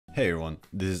Hey everyone,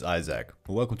 this is Isaac.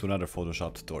 Welcome to another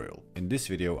Photoshop tutorial. In this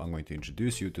video I'm going to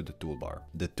introduce you to the toolbar.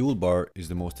 The toolbar is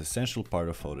the most essential part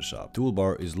of Photoshop.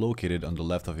 Toolbar is located on the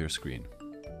left of your screen.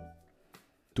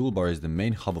 Toolbar is the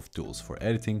main hub of tools for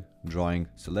editing, drawing,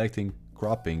 selecting,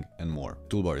 cropping and more.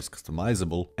 Toolbar is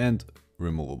customizable and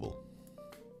removable.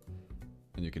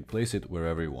 And you can place it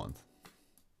wherever you want.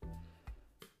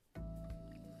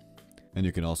 And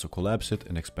you can also collapse it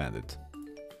and expand it.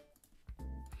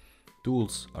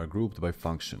 Tools are grouped by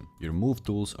function. Your move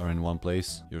tools are in one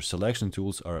place, your selection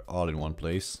tools are all in one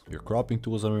place, your cropping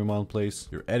tools are in one place,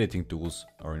 your editing tools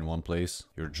are in one place,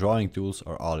 your drawing tools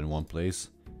are all in one place,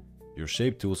 your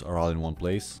shape tools are all in one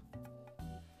place,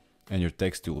 and your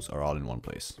text tools are all in one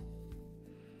place.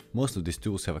 Most of these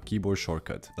tools have a keyboard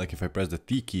shortcut, like if I press the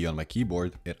T key on my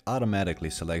keyboard, it automatically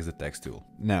selects the text tool.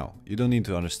 Now, you don't need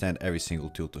to understand every single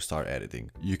tool to start editing.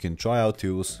 You can try out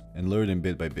tools and learn them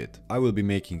bit by bit. I will be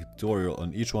making a tutorial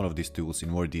on each one of these tools in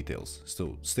more details,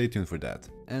 so stay tuned for that.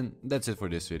 And that's it for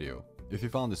this video. If you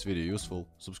found this video useful,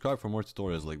 subscribe for more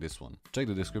tutorials like this one. Check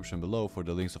the description below for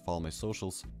the links of all my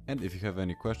socials, and if you have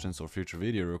any questions or future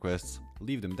video requests,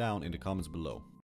 leave them down in the comments below.